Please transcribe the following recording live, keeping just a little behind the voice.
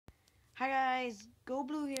Hi guys, Go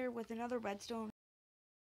Blue here with another redstone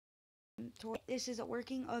toy. This is a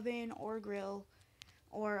working oven or grill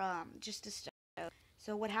or just a stove.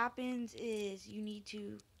 So what happens is you need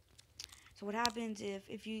to so what happens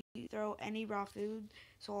if you throw any raw food,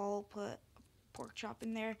 so I'll put pork chop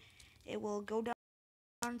in there, it will go down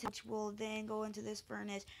which will then go into this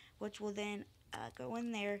furnace, which will then go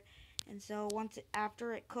in there, and so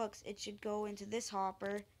after it cooks, it should go into this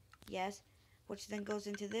hopper, yes, which then goes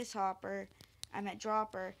into this hopper. I meant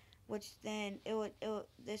dropper, which then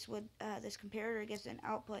this comparator gets an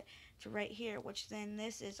output to right here, which then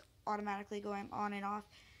this is automatically going on and off.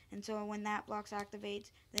 And so when that block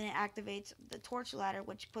activates, then it activates the torch ladder,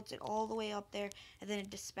 which puts it all the way up there, and then it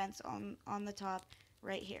dispenses on the top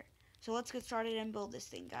right here. So let's get started and build this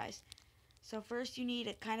thing, guys. So first you need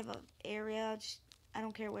a kind of an area, I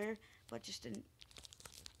don't care where, but just an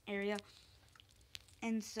area.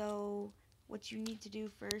 And so what you need to do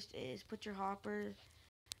first is put your hopper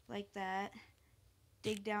like that,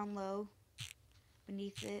 dig down low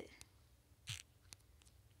beneath it,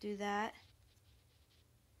 do that,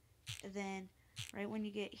 and then right when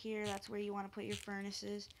you get here, that's where you want to put your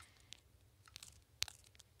furnaces.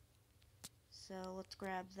 So let's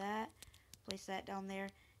grab that, place that down there,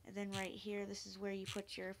 and then right here, this is where you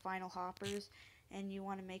put your final hoppers, and you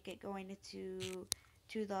want to make it going to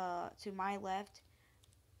my left,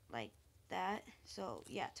 like that. So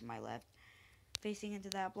yeah, to my left, facing into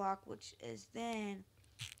that block, which is then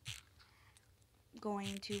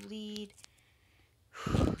going to lead,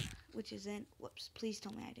 which is in, whoops, please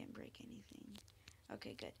tell me I didn't break anything.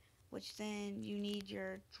 Okay, good. Which then you need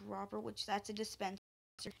your dropper, which that's a dispenser.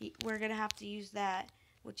 We're gonna have to use that,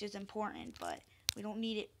 which is important, but we don't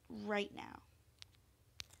need it right now.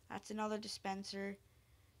 That's another dispenser.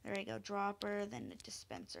 There you go, dropper, then the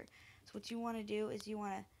dispenser. So what you want to do is you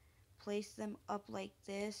want to place them up like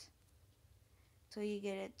this till you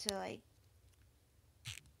get it to like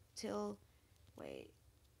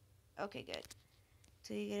okay, good,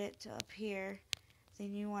 till you get it to up here.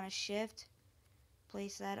 Then you want to shift,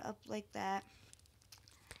 place that up like that,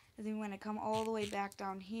 and then you want to come all the way back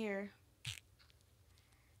down here,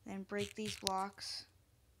 then break these blocks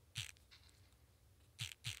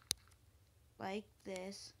like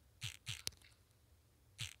this,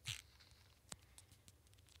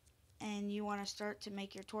 and you want to start to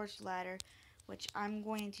make your torch ladder, which I'm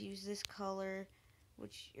going to use this color,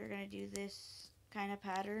 which you're going to do this kind of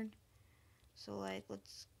pattern. So like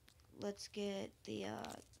let's get the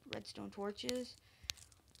redstone torches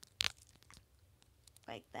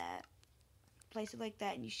like that, place it like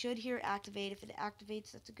that, and you should hear it activate. If it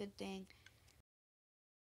activates, that's a good thing.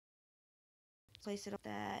 Place it up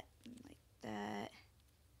like that,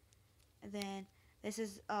 and then this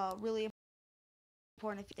is really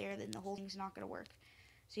important. If you're there, then the whole thing's not going to work,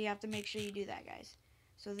 so you have to make sure you do that, guys.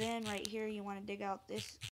 So then right here you want to dig out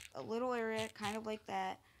this a little area kind of like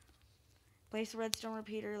that, place the redstone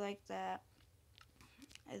repeater like that,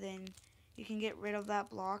 and then you can get rid of that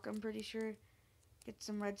block, I'm pretty sure. Get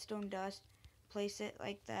some redstone dust, place it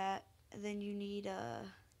like that, and then you need a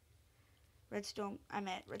redstone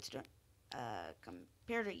comparator,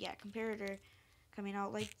 yeah, comparator coming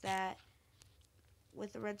out like that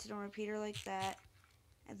with the redstone repeater like that,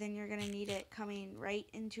 and then you're gonna need it coming right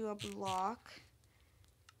into a block.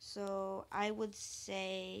 So I would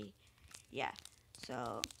say, yeah,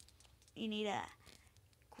 so you need to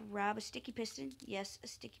grab a sticky piston, yes, a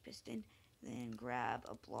sticky piston, then grab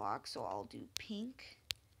a block, so I'll do pink,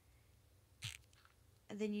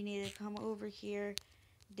 and then you need to come over here,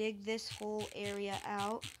 dig this whole area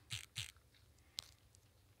out,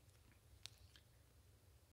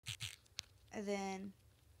 and then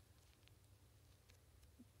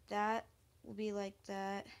that will be like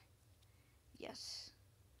that, yes,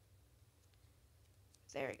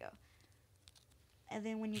 there we go. And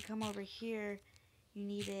then when you come over here, you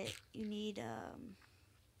need to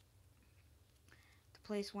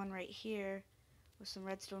place one right here with some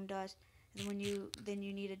redstone dust, and then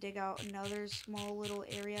you need to dig out another small little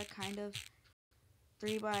area, kind of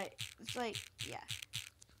it's like, yeah,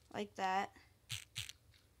 like that.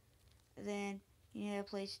 And then you need to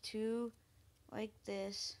place two like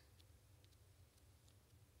this,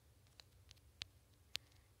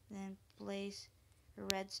 then place a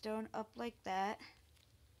redstone up like that,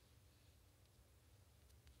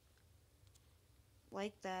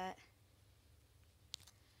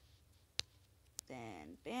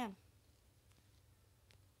 then bam.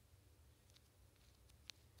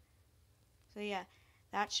 So yeah,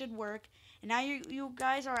 that should work. And now you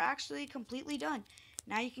guys are actually completely done.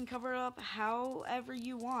 Now you can cover it up however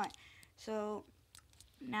you want. So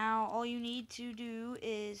Now all you need to do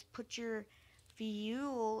is put your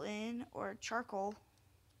fuel in, or charcoal,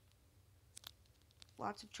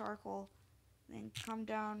 lots of charcoal, then come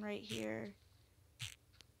down right here.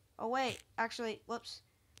 Oh wait, actually, whoops,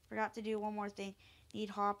 forgot to do one more thing. Need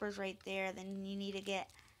hoppers right there. Then you need to get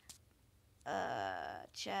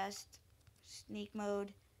chest, sneak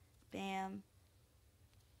mode, bam.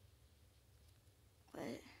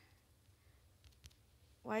 What?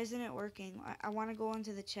 Why isn't it working? I want to go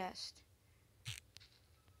into the chest.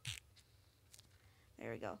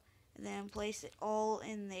 There we go. And then place it all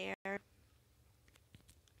in there.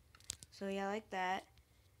 So yeah, like that.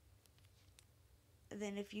 And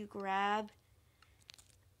then if you grab,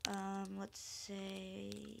 let's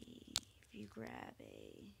say, if you grab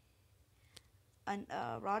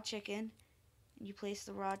a raw chicken, and you place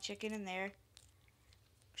the raw chicken in there,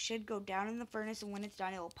 should go down in the furnace, and when it's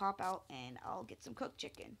done, it will pop out, and I'll get some cooked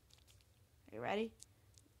chicken. Are you ready?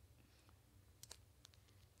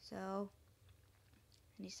 So,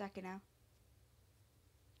 any second now.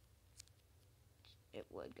 It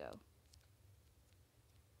would go.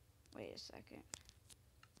 Wait a second.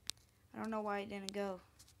 I don't know why it didn't go.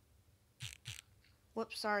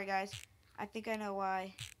 Whoops, sorry guys. I think I know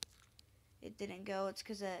why it didn't go. It's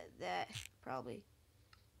because of that, probably.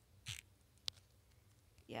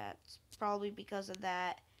 Yeah, it's probably because of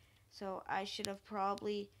that. So I should have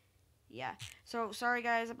probably, yeah. So sorry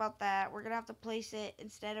guys about that. We're going to have to place it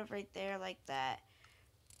instead of right there like that.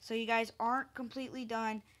 So you guys aren't completely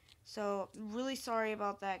done. So really sorry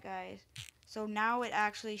about that, guys. So now it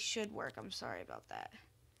actually should work. I'm sorry about that.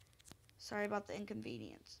 Sorry about the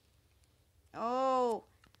inconvenience. Oh,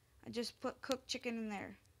 I just put cooked chicken in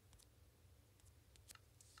there.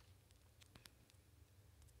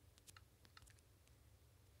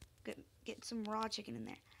 Get some raw chicken in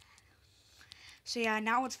there. So yeah,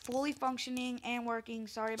 now it's fully functioning and working.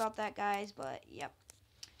 Sorry about that, guys, but yep.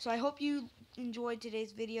 So I hope you enjoyed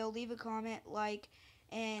today's video. Leave a comment, like,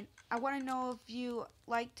 and I want to know if you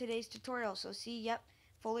liked today's tutorial. So see, yep,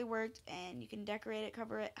 fully worked, and you can decorate it,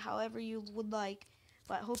 cover it however you would like.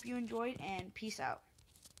 But hope you enjoyed, and peace out.